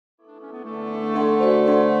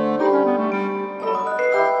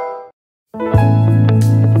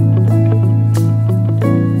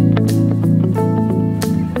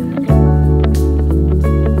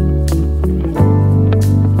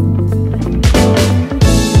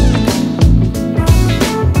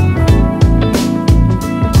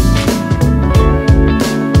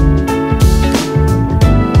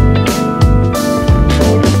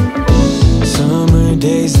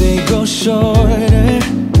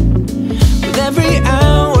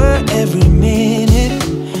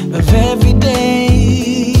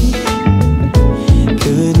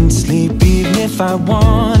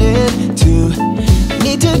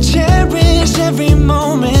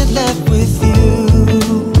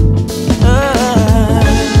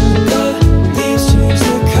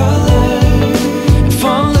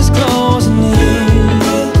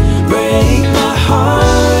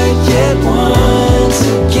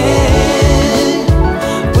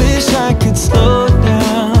could slow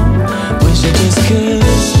down. Wish I just could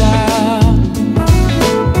stop.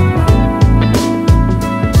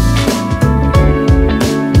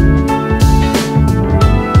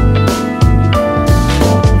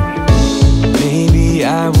 Maybe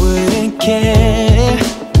I wouldn't care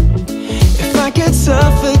if I could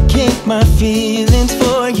suffocate my feelings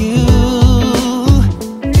for you.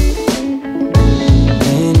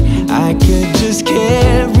 Then I could just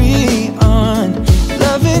carry on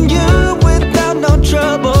loving you without no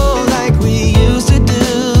trouble like we used to do.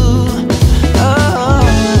 Oh,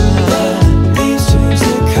 the leaves change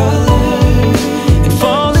their color and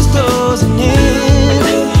fall is closing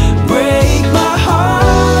in. Break my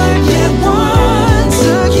heart yet once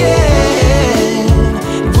again.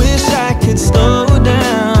 Wish I could slow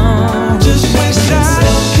down. Just wish I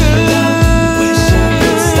could. Wish I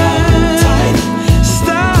could stop time.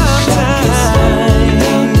 Stop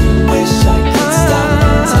time. Wish I could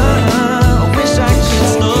stop time. Wish I could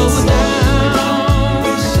slow down.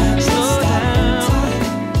 Wish I could slow down.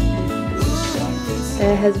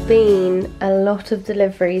 There has been a lot of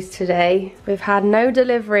deliveries today. We've had no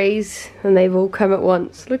deliveries and they've all come at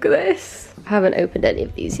once. Look at this. I haven't opened any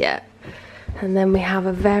of these yet. And then we have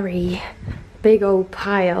a very big old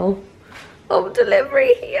pile of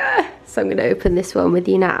delivery here. So I'm going to open this one with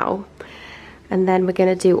you now. And then we're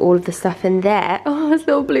going to do all of the stuff in there. Oh, there's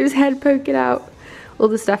little Blue's head poking out. All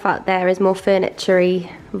the stuff out there is more furniture-y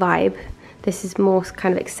vibe. This is more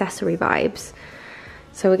kind of accessory vibes.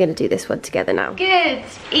 So we're going to do this one together now. Good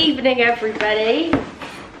evening, everybody,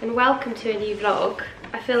 and welcome to a new vlog.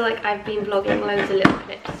 I feel like I've been vlogging loads of little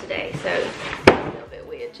clips today, so it's a little bit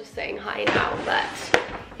weird just saying hi now, but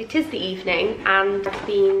it is the evening and I've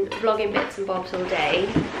been vlogging bits and bobs all day.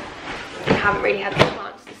 I haven't really had the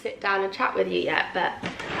chance to sit down and chat with you yet, but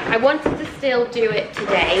I wanted to still do it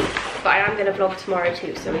today, but I am going to vlog tomorrow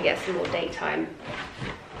too, so we get some more daytime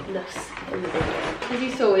in the video. As you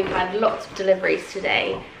saw, we've had lots of deliveries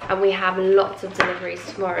today and we have lots of deliveries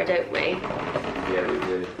tomorrow, don't we? Yeah, we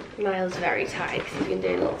do. Niall's very tired because he's been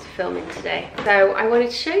doing lots of filming today. So I wanted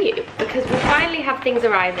to show you because we finally have things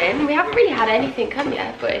arriving. We haven't really had anything come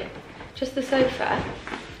yet, have we? Just the sofa.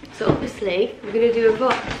 So obviously we're going to do a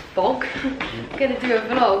vlog. We're going to do a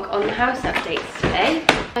vlog on the house updates today.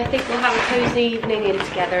 I think we'll have a cozy evening in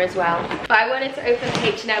together as well. But I wanted to open the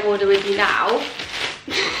H&M order with you now.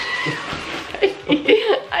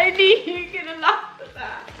 I knew you were gonna laugh at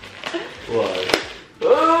that. What?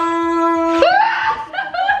 Oh!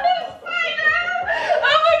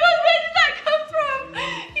 Oh my god, where did that come from?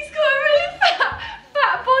 He's got a really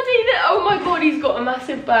fat body that, oh my god, he's got a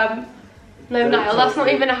massive bum. No, Niall, that's not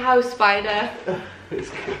even a house spider.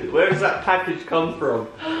 Where does that package come from?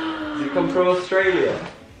 Does it come from Australia?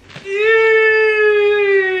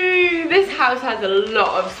 This house has a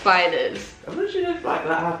lot of spiders. Imagine if like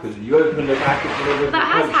that happened. You open the package and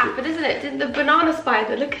that has happened, isn't it? Didn't the banana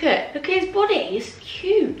spider? Look at it. Look at his body. He's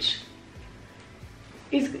huge.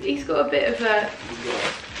 He's got a bit of a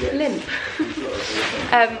limp.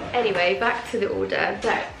 Anyway, back to the order.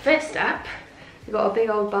 So first up, we've got a big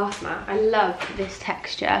old bath mat. I love this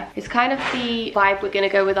texture. It's kind of the vibe we're going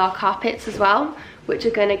to go with our carpets as well, which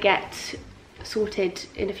are going to get sorted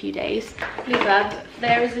in a few days. Grubb,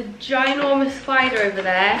 there is a ginormous spider over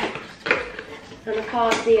there and a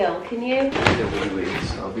hard deal. Can you?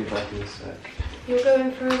 I'll be back in a sec. You're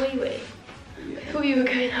going for a wee wee? Yeah. I thought you were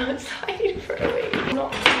going outside for a wee. I'm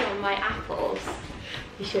not keen on my apples.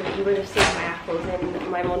 You would have seen my apples in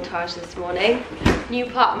my montage this morning. New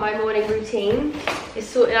part of my morning routine is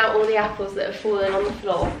sorting out all the apples that have fallen on the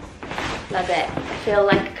floor. Love it. I feel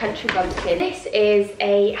like a country bumpkin. This is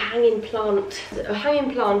a hanging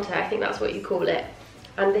planter, I think that's what you call it.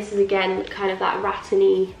 And this is again kind of that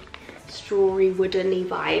rattany, strawy, woodeny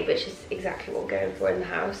vibe, which is exactly what we're going for in the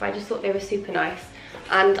house. I just thought they were super nice.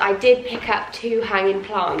 And I did pick up 2 hanging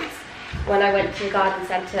plants when I went to the garden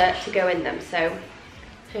centre to go in them, so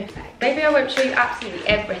perfect. Maybe I won't show you absolutely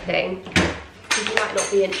everything because you might not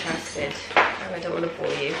be interested. I don't want to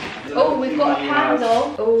bore you. Oh, we've got a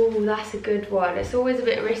candle. Oh, that's a good one. It's always a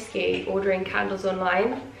bit risky ordering candles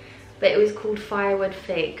online, but it was called Firewood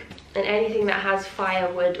Fig. And anything that has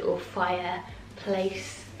firewood or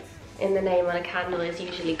fireplace in the name on a candle is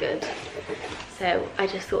usually good. So I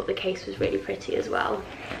just thought the case was really pretty as well.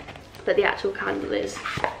 But the actual candle is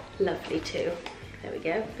lovely too. There we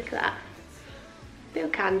go, look at that. Little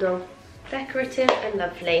candle. Decorative and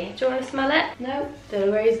lovely. Do you want to smell it? No? Don't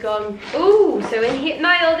know where he's gone. Ooh, so in here,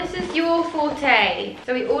 Niall, this is your forte.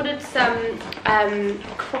 So we ordered some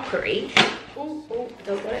crockery. Oh,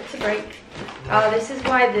 don't want it to break. Oh, this is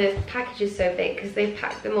why the package is so big, because they've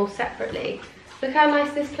packed them all separately. Look how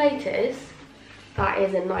nice this plate is. That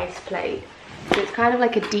is a nice plate. So it's kind of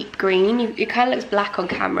like a deep green. It kind of looks black on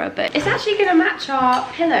camera, but it's actually going to match our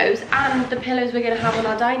pillows and the pillows we're going to have on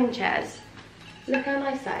our dining chairs. Look how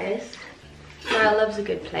nice that is. Niall loves a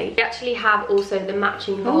good plate. We actually have also the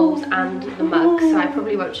matching bowls and the mugs, so I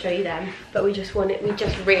probably won't show you them. But we just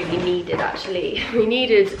really needed actually. We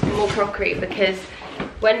needed more crockery because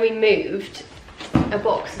when we moved, a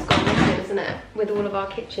box has gone missing, isn't it? With all of our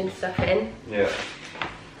kitchen stuff in. Yeah.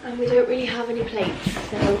 And we don't really have any plates,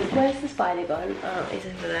 so where's the spider gone? Oh, he's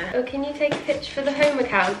over there. Oh, can you take a picture for the home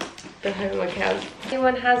account? The home account.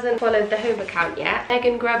 Anyone hasn't followed the home account yet?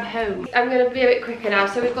 Meggan Grubb Home. I'm going to be a bit quicker now,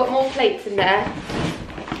 so we've got more plates in there.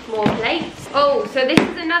 More plates. Oh, so this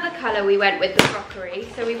is another colour we went with the crockery.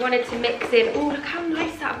 So we wanted to mix in, oh look how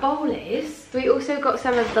nice that bowl is. We also got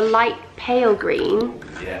some of the light pale green.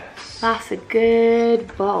 Yes. That's a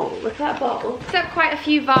good bowl. Look at that bowl. I've got quite a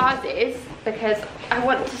few vases because I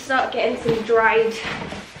want to start getting some dried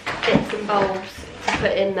bits and bulbs to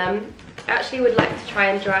put in them. I actually would like to try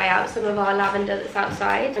and dry out some of our lavender that's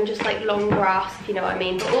outside and just like long grass, if you know what I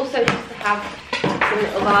mean. But also just to have some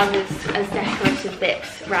little vases as decorative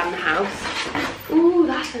bits around the house. Ooh,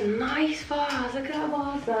 that's a nice vase. Look at that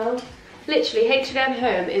vase though. Literally,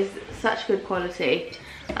 H&Mhomehaul is such good quality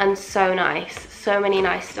and so nice. So many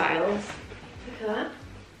nice styles. Look at that.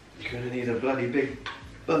 You're gonna need a bloody big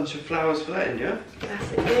bunch of flowers for that, ain't you?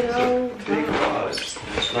 That's a good old big vase.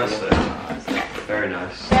 Nice though. Very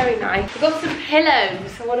nice. Very nice. I've got some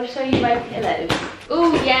pillows. I want to show you my pillows.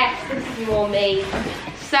 Oh yes, this is more me.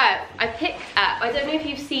 So I picked up, I don't know if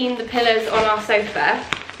you've seen the pillows on our sofa,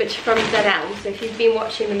 which are from DELISH. So if you've been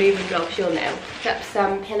watching the movie vlogs, you'll know. Picked up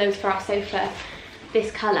some pillows for our sofa,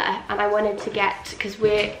 this colour, and I wanted to get, because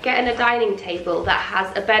we're getting a dining table that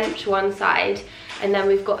has a bench one side, and then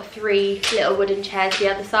we've got 3 little wooden chairs the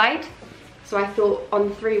other side. So I thought on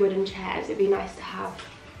the 3 wooden chairs, it'd be nice to have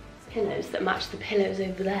pillows that match the pillows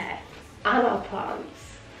over there, and our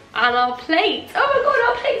plants, and our plates. Oh my god,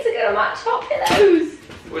 our plates are gonna match our pillows.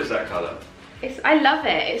 What is that colour? I love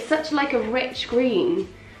it. It's such like a rich green.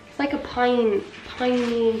 It's like a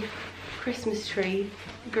piney Christmas tree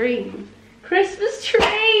green. Christmas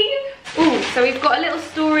tree! Ooh, so we've got a little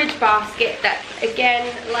storage basket that,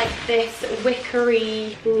 again, like this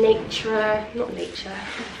wickery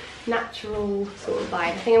natural sort of vibe.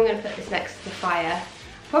 I think I'm going to put this next to the fire.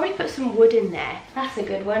 Probably put some wood in there. That's a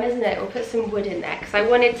good one, isn't it? We'll put some wood in there because I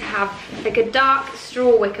wanted to have like a dark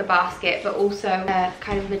straw wicker basket, but also a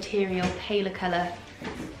kind of material, paler colour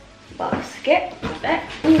basket.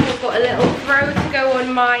 Ooh, I've got a little throw to go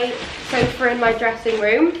on my sofa in my dressing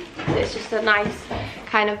room. So it's just a nice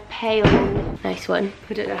kind of pale, nice one.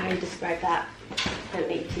 I don't know how you describe that. Don't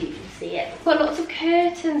need to, you can see it. I've got lots of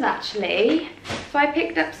curtains actually. So I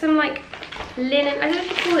picked up some like linen, I don't know if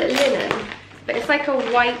you call it linen, but it's like a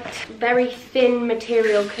white, very thin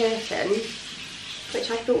material curtain,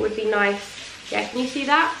 which I thought would be nice. Yeah, can you see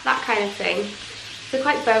that? That kind of thing. So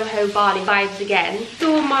quite boho Bali vibes again.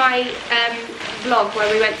 Saw my vlog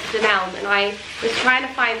where we went to DELISH, and I was trying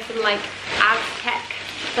to find some like Aztec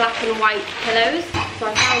black and white pillows. So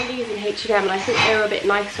I found these in H&M, and I think they were a bit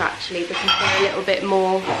nicer actually because they're a little bit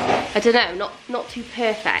more, I don't know, not too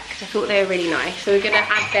perfect. I thought they were really nice. So we're gonna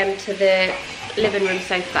add them to the living room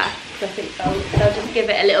sofa. So I think they'll just give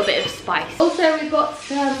it a little bit of spice. Also we've got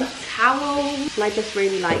some towels, and I just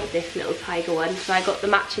really like this little tiger one. So I got the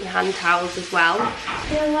matching hand towels as well. I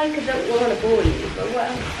feel like I don't want to bore you, but what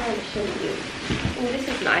else can I show you? Oh, this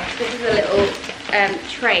is nice. This is a little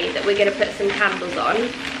tray that we're gonna put some candles on.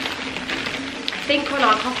 I think on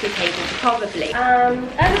our coffee table, probably.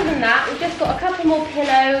 Other than that, we've just got a couple more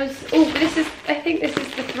pillows. Oh, I think this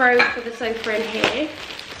is the throw for the sofa in here.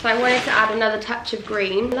 So I wanted to add another touch of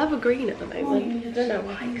green. I love a green at the moment. I don't know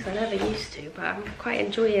why, because I never used to, but I'm quite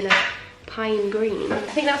enjoying a pine green. I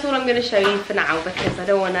think that's all I'm going to show you for now because I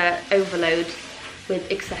don't want to overload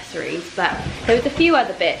with accessories. But there's a few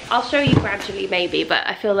other bits. I'll show you gradually maybe, but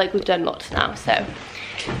I feel like we've done lots now. So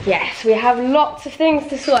yes, we have lots of things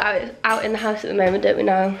to sort out in the house at the moment, don't we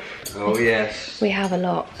now? Oh yes. We have a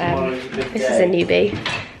lot. This is a newbie.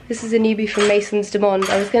 This is a newbie from Mason's Demond.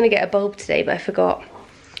 I was going to get a bulb today, but I forgot.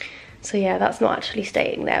 So yeah, that's not actually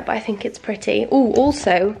staying there, but I think it's pretty. Oh,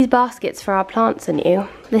 also, these baskets for our plants are new.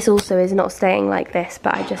 This also is not staying like this,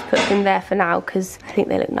 but I just put them there for now because I think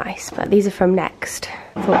they look nice. But these are from Next.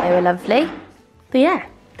 I thought they were lovely. But yeah,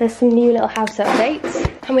 there's some new little house updates.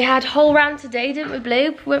 And we had H&Mhaul round today, didn't we,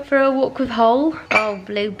 Blue? Went for a walk with H&Mhaul. Oh,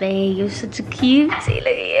 Blue bee, you're such a cutie. Look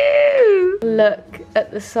at you. Look at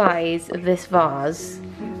the size of this vase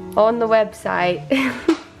on the website.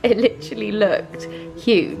 It literally looked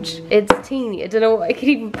huge. It's teeny. I don't know what I could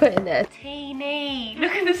even put in there. Teeny.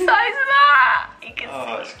 Look at the size of that. You can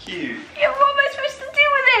Oh, it's cute. Yeah, what am I supposed to do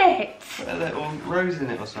with it? Put a little rose in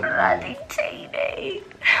it or something. Bloody teeny.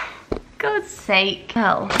 God's sake.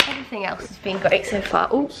 Well, everything else has been great so far.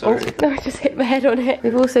 Oh, sorry. No, I just hit my head on it.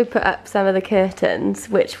 We've also put up some of the curtains,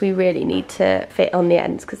 which we really need to fit on the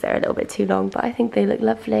ends because they're a little bit too long, but I think they look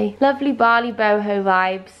lovely. Lovely Bali boho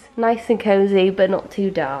vibes. Nice and cozy, but not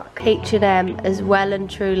too dark. H&M has well and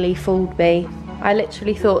truly fooled me. I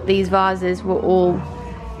literally thought these vases were all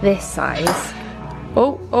this size.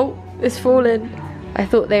 Oh, it's fallen. I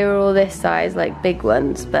thought they were all this size, like big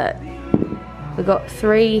ones, but we got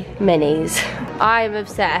 3 minis. I'm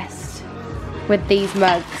obsessed with these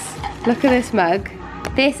mugs. Look at this mug.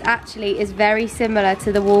 This actually is very similar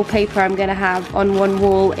to the wallpaper I'm gonna have on one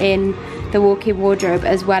wall in the walk-in wardrobe,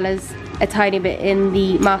 as well as a tiny bit in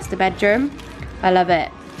the master bedroom. I love it.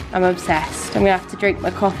 I'm obsessed. I'm gonna have to drink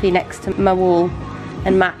my coffee next to my wall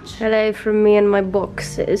and match. Hello from me and my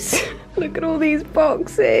boxes. Look at all these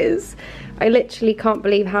boxes. I literally can't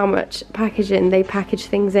believe how much packaging they package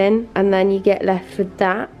things in, and then you get left with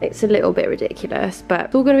that. It's a little bit ridiculous, but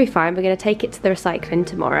it's all gonna be fine. We're gonna take it to the recycling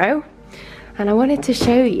tomorrow. And I wanted to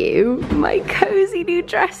show you my cozy new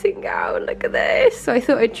dressing gown. Look at this. So I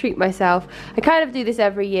thought I'd treat myself. I kind of do this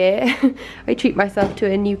every year. I treat myself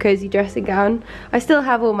to a new cozy dressing gown. I still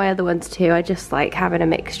have all my other ones too. I just like having a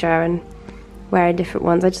mixture and wearing different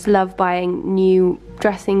ones. I just love buying new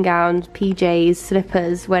dressing gowns, PJs,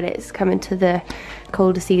 slippers when it's coming to the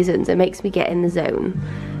colder seasons. It makes me get in the zone.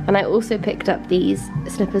 And I also picked up these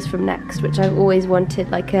slippers from Next, which I've always wanted,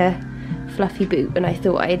 like a fluffy boot, and I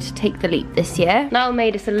thought I'd take the leap this year. Niall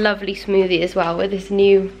made us a lovely smoothie as well with his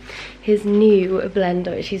new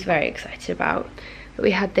blender, which he's very excited about. But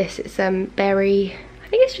we had this, it's berry, I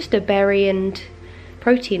think it's just a berry and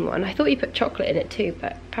protein one. I thought he put chocolate in it too,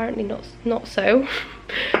 but apparently not so.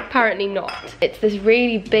 Apparently not. It's this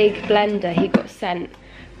really big blender he got sent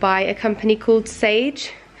by a company called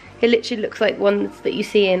Sage. It literally looks like ones that you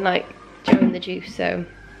see in like Joe and the Juice, so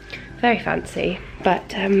very fancy,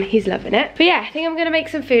 but he's loving it. But yeah, I think I'm gonna make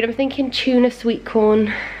some food. I'm thinking tuna sweet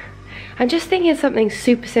corn. I'm just thinking something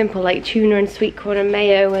super simple like tuna and sweet corn and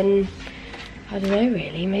mayo, and I don't know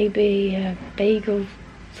really, maybe a bagel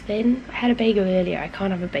thin. I had a bagel earlier, I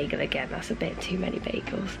can't have a bagel again, that's a bit too many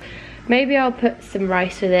bagels. Maybe I'll put some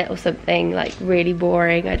rice with it or something like really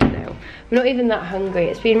boring, I don't know. I'm not even that hungry.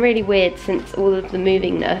 It's been really weird since all of the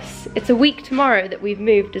movingness. It's a week tomorrow that we've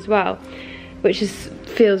moved as well, which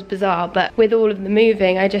feels bizarre, but with all of the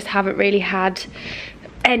moving, I just haven't really had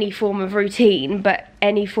any form of routine, but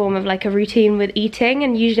any form of like a routine with eating.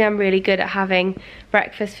 And usually I'm really good at having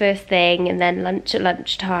breakfast first thing, and then lunch at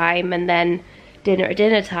lunchtime, and then dinner at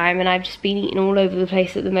dinner time, and I've just been eating all over the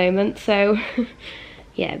place at the moment, so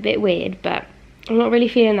yeah, a bit weird, but I'm not really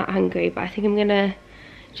feeling that hungry. But I think I'm gonna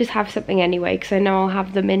just have something anyway, because I know I'll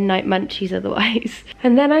have the midnight munchies otherwise.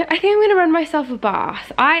 And then I think I'm gonna run myself a bath.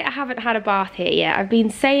 I haven't had a bath here yet. I've been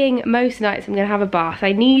saying most nights I'm gonna have a bath.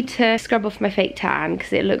 I need to scrub off my fake tan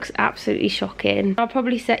because it looks absolutely shocking. I'll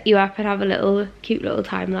probably set you up and have a cute little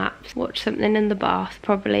time lapse. Watch something in the bath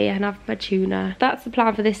probably and have my tuna. That's the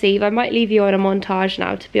plan for this eve. I might leave you on a montage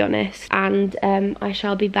now, to be honest. And I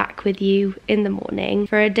shall be back with you in the morning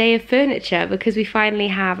for a day of furniture, because we finally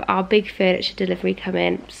have our big furniture delivery come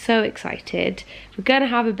in. So excited. We're gonna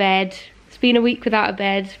have a bed. It's been a week without a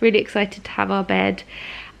bed. Really excited to have our bed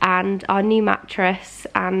and our new mattress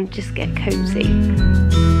and just get cozy. I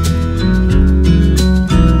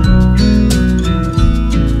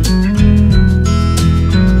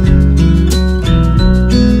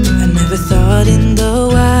never thought in the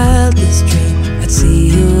wildest dream I'd see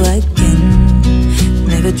you again.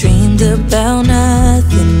 Never dreamed about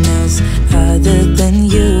nothing else other than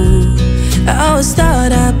you. I always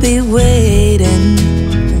thought I'd be waiting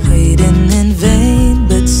in vain,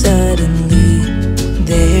 but suddenly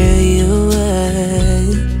there you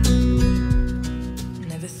were.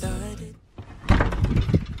 Never thought it.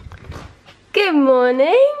 Good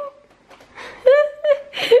morning.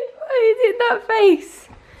 Why did that face?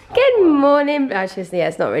 Good morning. Actually, yeah,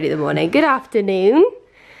 it's not really the morning. Good afternoon.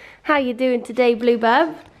 How you doing today, Blue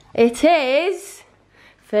Bub? It is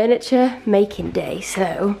furniture making day,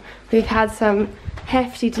 so we've had some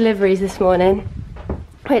hefty deliveries this morning,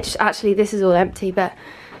 which actually this is all empty, but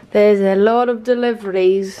there's a lot of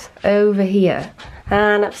deliveries over here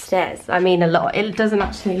and upstairs. I mean a lot. It doesn't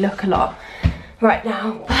actually look a lot right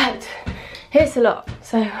now, but it's a lot.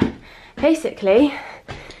 So basically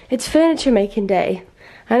it's furniture making day,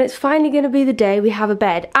 and it's finally going to be the day we have a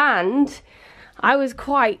bed. And I was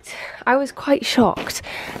quite shocked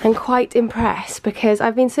and quite impressed because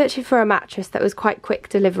I've been searching for a mattress that was quite quick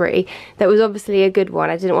delivery, that was obviously a good one.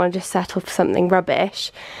 I didn't want to just settle for something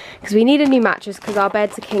rubbish because we need a new mattress because our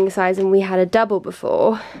bed's a king size and we had a double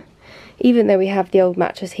before, even though we have the old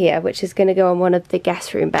mattress here, which is going to go on one of the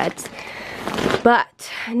guest room beds.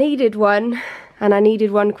 But I needed one, and I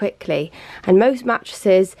needed one quickly, and most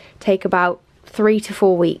mattresses take about 3 to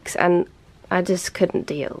 4 weeks, and I just couldn't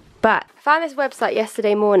deal. But I found this website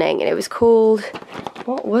yesterday morning and it was called,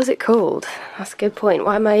 what was it called? That's a good point.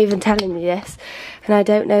 Why am I even telling you this? And I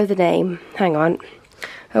don't know the name. Hang on.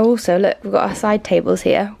 Oh, also, look, we've got our side tables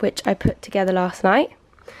here, which I put together last night.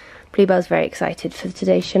 Bluebell's very excited for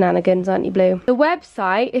today's shenanigans, aren't you, Blue? The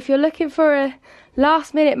website, if you're looking for a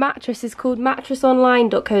last minute mattress, is called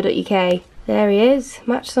mattressonline.co.uk. There he is,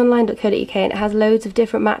 mattressonline.co.uk, and it has loads of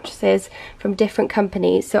different mattresses from different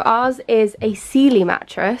companies. So ours is a Sealy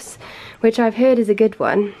mattress, which I've heard is a good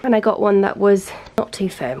one, and I got one that was not too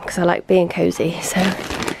firm because I like being cozy. So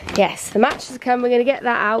yes, the mattress has come, we're going to get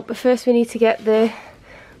that out, but first we need to get the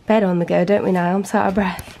bed on the go, don't we now? I'm so out of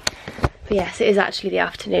breath. But yes, it is actually the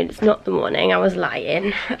afternoon, it's not the morning, I was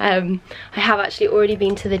lying. I have actually already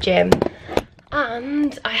been to the gym.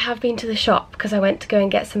 And I have been to the shop because I went to go and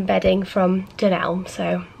get some bedding from DELISH,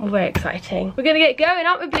 so very exciting. We're gonna get going,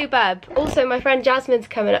 aren't we, Blue Bub? Also, my friend Jasmine's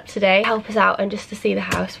coming up today to help us out and just to see the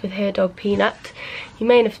house with her dog Peanut. You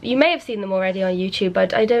may have seen them already on YouTube,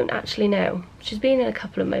 but I don't actually know. She's been in a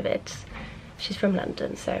couple of my vids. She's from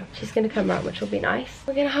London, so she's gonna come round, which will be nice.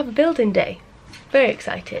 We're gonna have a building day. Very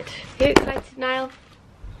excited. You excited, Niall?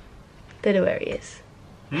 Don't know where he is.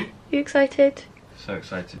 You excited? So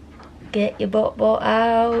excited. Get your bot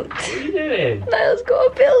out. What are you doing? Niall's got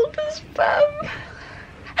a builder's bum.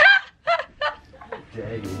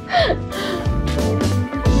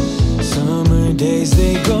 Summer days,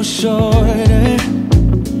 they go shorter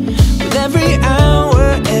with every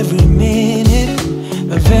hour, every minute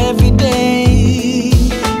of every day.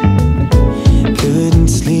 Couldn't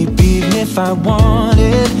sleep even if I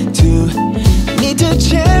wanted to. Need to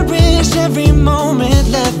cherish every moment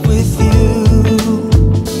left with you.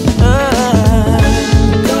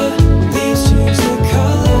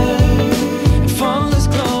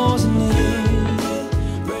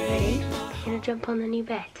 Jump on the new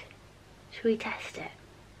bed. Should we test it?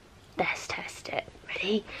 Let's test it.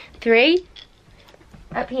 Ready? 3.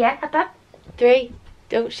 Up here. Up. 3.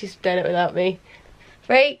 Oh, she's done it without me.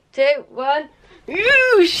 3, 2, 1.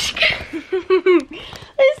 Whoosh!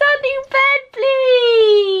 It's our new bed,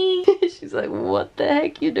 please. She's like, what the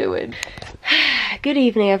heck you doing? Good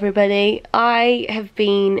evening, everybody. I have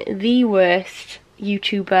been the worst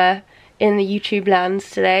YouTuber in the YouTube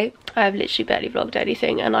lands today. I've literally barely vlogged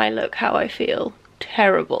anything and I look how I feel.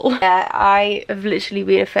 Terrible. Yeah, I have literally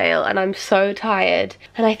been a fail and I'm so tired.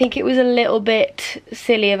 And I think it was a little bit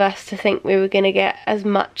silly of us to think we were going to get as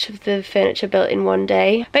much of the furniture built in one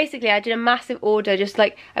day. Basically, I did a massive order, just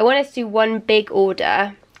like, I wanted to do one big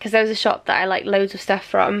order because there was a shop that I like loads of stuff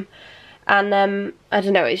from. And I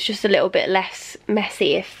don't know, it's just a little bit less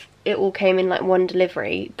messy if it all came in like one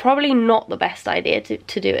delivery. Probably not the best idea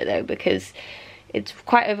to do it though, because it's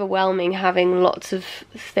quite overwhelming having lots of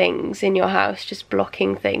things in your house, just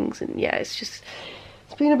blocking things, and yeah, it's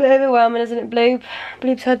been a bit overwhelming, isn't it, Bloob?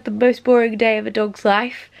 Bloob's had the most boring day of a dog's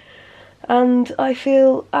life, and I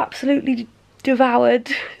feel absolutely devoured.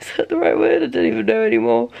 Is that the right word? I don't even know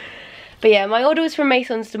anymore. But yeah, my order was from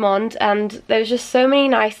Maisons du Monde, and there was just so many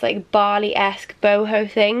nice like Bali-esque boho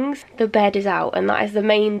things. The bed is out, and that is the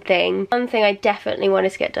main thing. One thing I definitely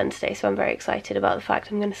wanted to get done today, so I'm very excited about the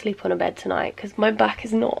fact I'm going to sleep on a bed tonight, because my back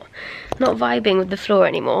is not vibing with the floor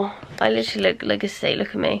anymore. I literally look, like I say, look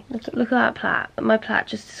at me. Look at that plait. My plait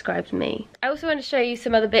just describes me. I also want to show you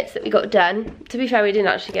some other bits that we got done. To be fair, we didn't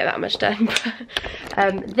actually get that much done.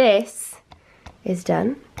 This is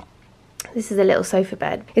done. This is a little sofa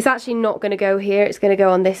bed. It's actually not going to go here, it's going to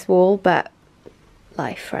go on this wall, but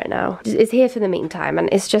life right now. It's here for the meantime, and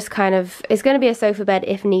it's just kind of, it's going to be a sofa bed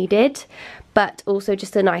if needed, but also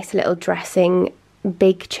just a nice little dressing,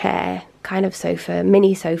 big chair, kind of sofa,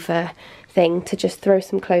 mini sofa thing to just throw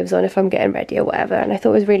some clothes on if I'm getting ready or whatever, and I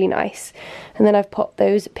thought it was really nice. And then I've popped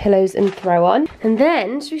those pillows and throw on. And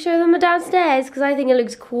then, should we show them the downstairs? Because I think it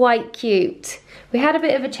looks quite cute. We had a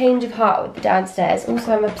bit of a change of heart with the downstairs.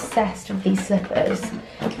 Also, I'm obsessed with these slippers.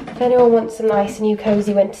 If anyone wants some nice new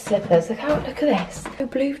cozy winter slippers, look at this. So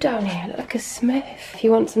blue down here, look like a Smurf. If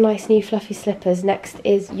you want some nice new fluffy slippers, next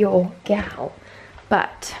is your gal.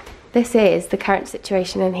 But this is the current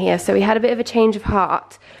situation in here. So we had a bit of a change of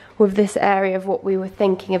heart with this area of what we were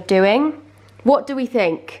thinking of doing. What do we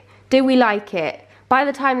think? Do we like it? By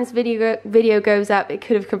the time this video goes up, it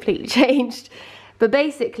could have completely changed. But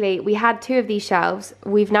basically, we had 2 of these shelves.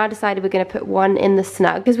 We've now decided we're going to put one in the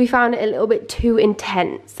snug because we found it a little bit too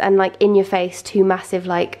intense and like in your face, 2 massive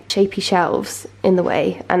like shapy shelves in the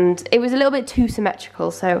way. And it was a little bit too symmetrical.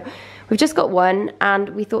 So we've just got one,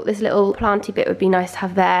 and we thought this little planty bit would be nice to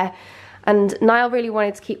have there. And Niall really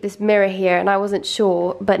wanted to keep this mirror here, and I wasn't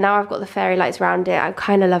sure, but now I've got the fairy lights around it. I'm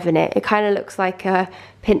kind of loving it. It kind of looks like a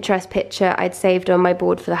Pinterest picture I'd saved on my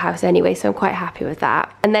board for the house anyway, so I'm quite happy with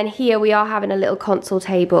that. And then here we are having a little console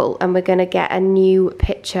table, and we're gonna get a new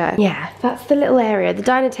picture. Yeah, that's the little area. The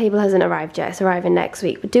dining table hasn't arrived yet, it's arriving next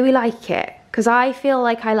week, but do we like it? Because I feel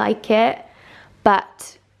like I like it,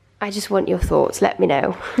 but I just want your thoughts, let me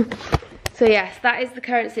know. So yes, that is the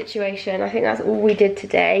current situation. I think that's all we did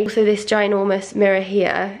today. Also, this ginormous mirror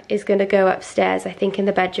here is gonna go upstairs, I think, in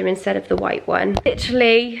the bedroom instead of the white one.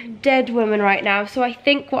 Literally dead woman right now. So I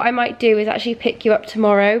think what I might do is actually pick you up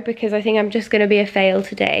tomorrow, because I think I'm just gonna be a fail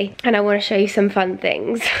today. And I wanna show you some fun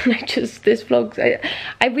things. This vlog,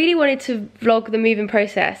 I really wanted to vlog the moving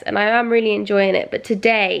process, and I am really enjoying it. But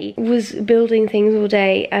today was building things all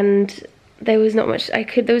day, and there was not much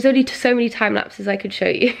there was only so many time lapses I could show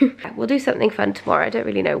you. We'll do something fun tomorrow. I don't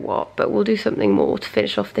really know what, but we'll do something more to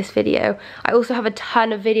finish off this video. I also have a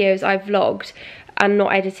ton of videos I've vlogged and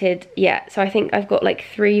not edited yet. So I think I've got like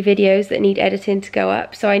 3 videos that need editing to go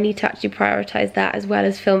up. So I need to actually prioritize that as well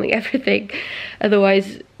as filming everything.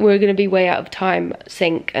 Otherwise, we're gonna be way out of time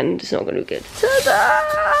sync and it's not gonna be good. Ta-da!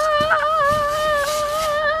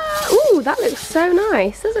 Ooh, that looks so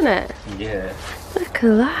nice, doesn't it? Yeah. Look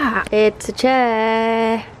at that. It's a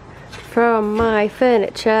chair from my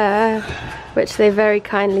furniture, which they very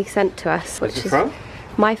kindly sent to us. Where's it from?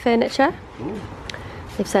 My furniture. Ooh.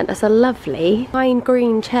 They've sent us a lovely pine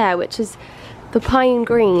green chair, which is, the pine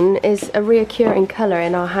green is a reoccurring colour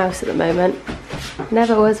in our house at the moment.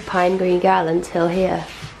 Never was a pine green gal until here.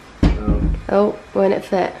 Oh, won't it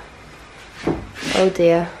fit? Oh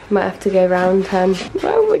dear, might have to go round.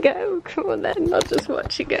 Oh we go, come on then, I'll just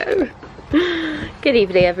watch you go. Good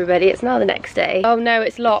evening everybody, it's now the next day. Oh no,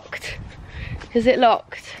 it's locked. Is it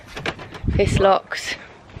locked? It's locked.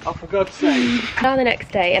 Oh, for God's sake. Now the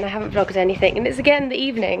next day, and I haven't vlogged anything, and it's again the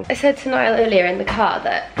evening. I said to Niall earlier in the car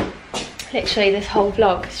that literally this whole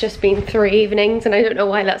vlog has just been 3 evenings, and I don't know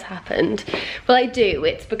why that's happened. Well, I do,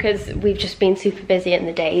 it's because we've just been super busy in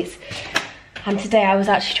the days. And today I was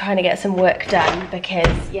actually trying to get some work done,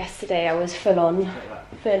 because yesterday I was full on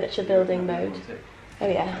furniture building mode. Oh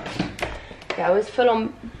yeah. Yeah, I was full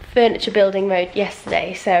on furniture building mode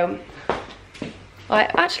yesterday, so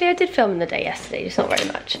I did film in the day yesterday, just not very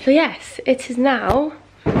much. So yes, it is now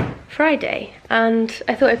Friday, and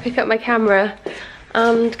I thought I'd pick up my camera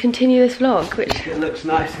and continue this vlog, which... It looks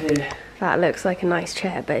nice here. That looks like a nice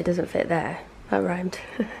chair, but it doesn't fit there. That rhymed.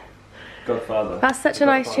 Godfather. That's such a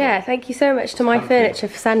nice chair. Thank you so much to My Furniture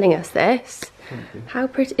for sending us this. Comfy. How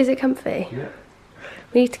pretty, is it comfy? Yeah.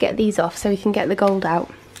 We need to get these off so we can get the gold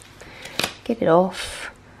out. Get it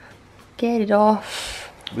off. Get it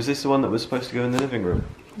off. Was this the one that was supposed to go in the living room?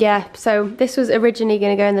 Yeah, so this was originally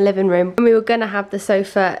going to go in the living room, and we were going to have the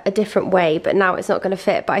sofa a different way, but now it's not going to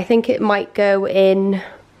fit. But I think it might go in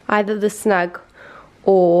either the snug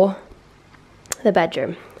or the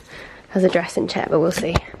bedroom as a dressing chair, but we'll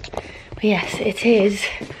see. But yes, it is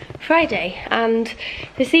Friday, and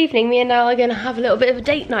this evening me and Niall are going to have a little bit of a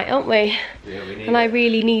date night, aren't we? Yeah, we need and I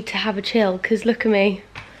really need to have a chill, because look at me.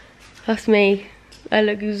 That's me. I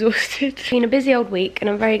look exhausted. It's been a busy old week, and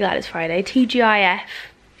I'm very glad it's Friday. TGIF.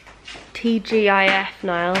 TGIF,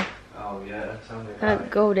 Niall. Oh yeah, tell me about Thank it.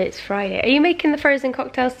 God it's Friday. Are you making the frozen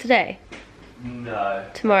cocktails today? No.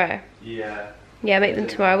 Tomorrow? Yeah. Yeah, make them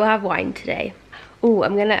tomorrow. We'll have wine today. Oh,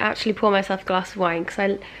 I'm gonna actually pour myself a glass of wine, because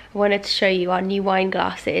I wanted to show you our new wine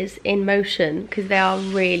glasses in motion, because they are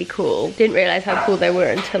really cool. Didn't realise how cool they were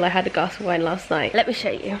until I had a glass of wine last night. Let me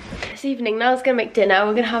show you. This evening, Niall's gonna make dinner.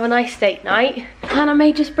 We're gonna have a nice date night, and I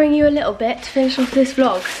may just bring you a little bit to finish off this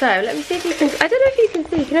vlog. So let me see if you can, I don't know if you can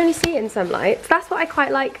see, you can only see it in some lights. That's what I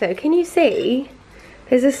quite like though. Can you see?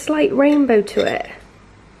 There's a slight rainbow to it.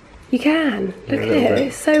 You can. Look at it.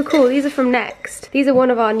 It's so cool. These are from Next. These are one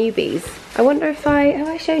of our newbies. I wonder if have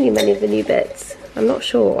I shown you many of the new bits? I'm not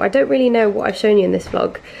sure. I don't really know what I've shown you in this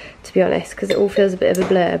vlog, to be honest, because it all feels a bit of a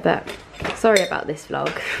blur, but sorry about this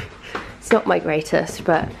vlog. It's not my greatest,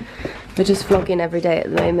 but we're just vlogging every day at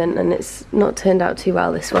the moment, and it's not turned out too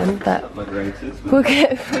well, this one, but Not my greatest. we'll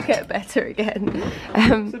get better again.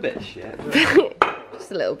 It's a bit shit.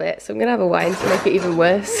 Just a little bit, so I'm gonna have a wine to make it even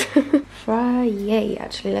worse. Friday,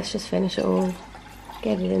 actually, let's just finish it all.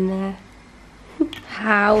 Get it in there.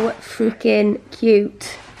 How freaking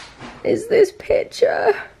cute. is this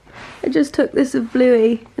picture. I just took this of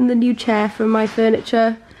Bluey in the new chair from my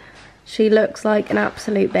furniture. She looks like an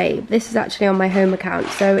absolute babe. This is actually on my home account.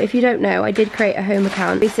 So if you don't know, I did create a home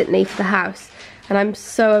account recently for the house and I'm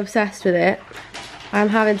so obsessed with it. I'm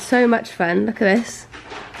having so much fun. Look at this.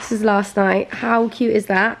 This is last night. How cute is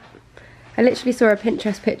that? I literally saw a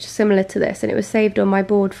Pinterest picture similar to this and it was saved on my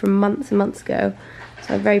board from months and months ago.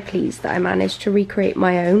 So I'm very pleased that I managed to recreate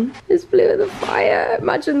my own. There's Blue at the fire.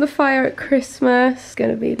 Imagine the fire at Christmas. It's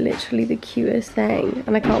gonna be literally the cutest thing.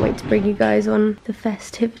 And I can't wait to bring you guys on the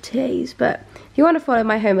festivities. But if you want to follow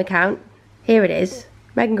my home account, here it is.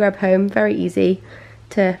 Meggan Grubb Home, very easy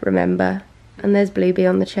to remember. And there's Bluebee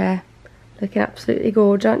on the chair. Looking absolutely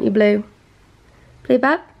gorgeous, aren't you, Blue? Blue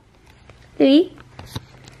bub? Bluey?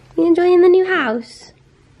 You enjoying the new house?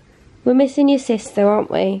 We're missing your sister, aren't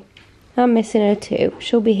we? I'm missing her too.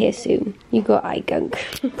 She'll be here soon. You got eye gunk.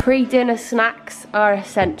 Pre-dinner snacks are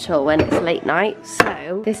essential when it's late night.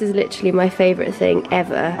 So this is literally my favourite thing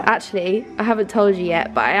ever. Actually, I haven't told you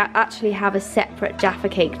yet, but I actually have a separate Jaffa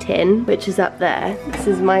cake tin, which is up there. This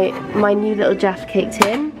is my new little Jaffa cake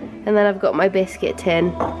tin. And then I've got my biscuit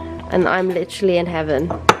tin. And I'm literally in heaven.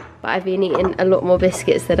 But I've been eating a lot more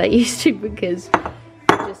biscuits than I used to because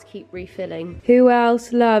I just keep refilling. Who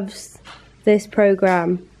else loves this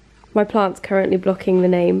programme? My plant's currently blocking the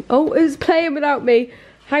name. Oh, it's playing without me.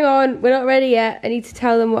 Hang on, we're not ready yet. I need to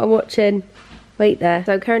tell them what I'm watching. Wait there.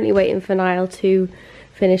 So I'm currently waiting for Niall to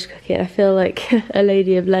finish cooking. I feel like a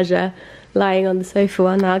lady of leisure lying on the sofa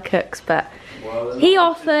while Niall cooks, but well, he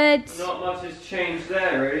offered. Not much has changed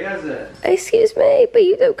there, really, has it? Excuse me, but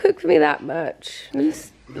you don't cook for me that much.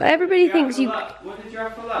 Everybody thinks you. What did you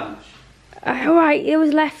have for lunch? Alright, it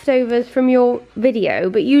was leftovers from your video,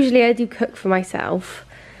 but usually I do cook for myself.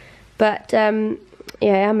 But, yeah, I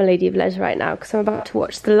am a lady of leisure right now because I'm about to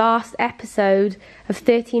watch the last episode of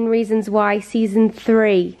 13 Reasons Why Season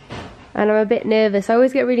 3. And I'm a bit nervous. I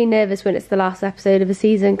always get really nervous when it's the last episode of a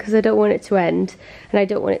season because I don't want it to end. And I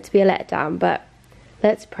don't want it to be a letdown, but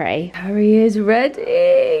let's pray. Harry is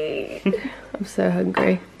ready. I'm so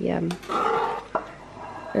hungry. Yum.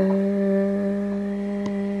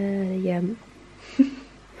 Yum.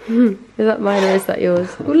 Is that mine or is that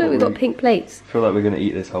yours? Oh look, we've got pink plates. I feel like we're going to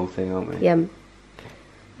eat this whole thing, aren't we? Yum.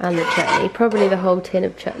 And the chutney. Probably the whole tin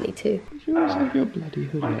of chutney too. You always have your bloody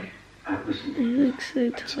hood up. You look so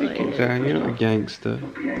tired. Take it down, you're not a gangster.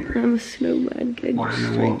 I'm a snowman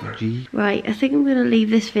gangster. G. Right, I think I'm going to leave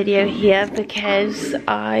this video here because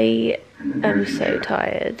I am so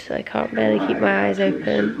tired. I can't barely keep my eyes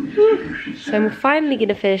open. So I'm finally going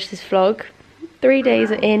to finish this vlog. 3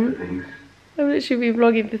 days are in. I've literally been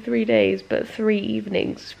vlogging for 3 days, but 3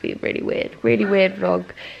 evenings. It's been really weird. Really weird vlog.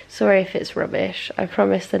 Sorry if it's rubbish. I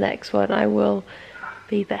promise the next one I will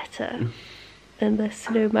be better. And less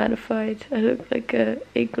snowmanified. I look like a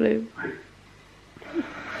igloo.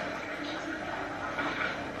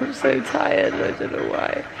 I'm so tired, I don't know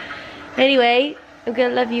why. Anyway, I'm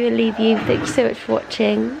gonna love you and leave you. Thank you so much for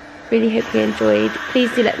watching. Really hope you enjoyed.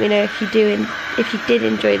 Please do let me know if you did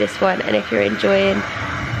enjoy this one and if you're enjoying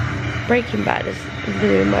Breaking Bad is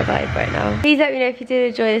ruining my vibe right now. Please let me know if you did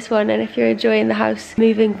enjoy this one and if you're enjoying the house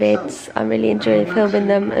moving vids. I'm really enjoying filming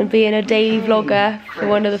them and being a daily vlogger for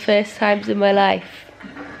one of the first times in my life.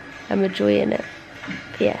 I'm enjoying it.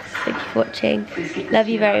 But yes, thank you for watching. Love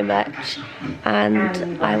you very much.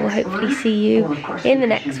 And I will hopefully see you in the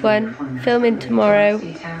next one. Filming tomorrow.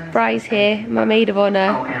 Bry's here, my maid of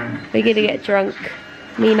honour. We're gonna get drunk.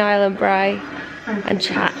 Me, Niall and Bry. And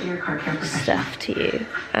chat stuff to you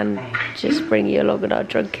and just bring you along on our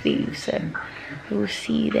drunken eve, so I will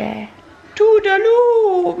see you there.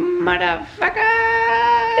 Toodaloo, motherfucker!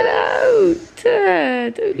 Get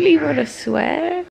out! Don't leave on a swear.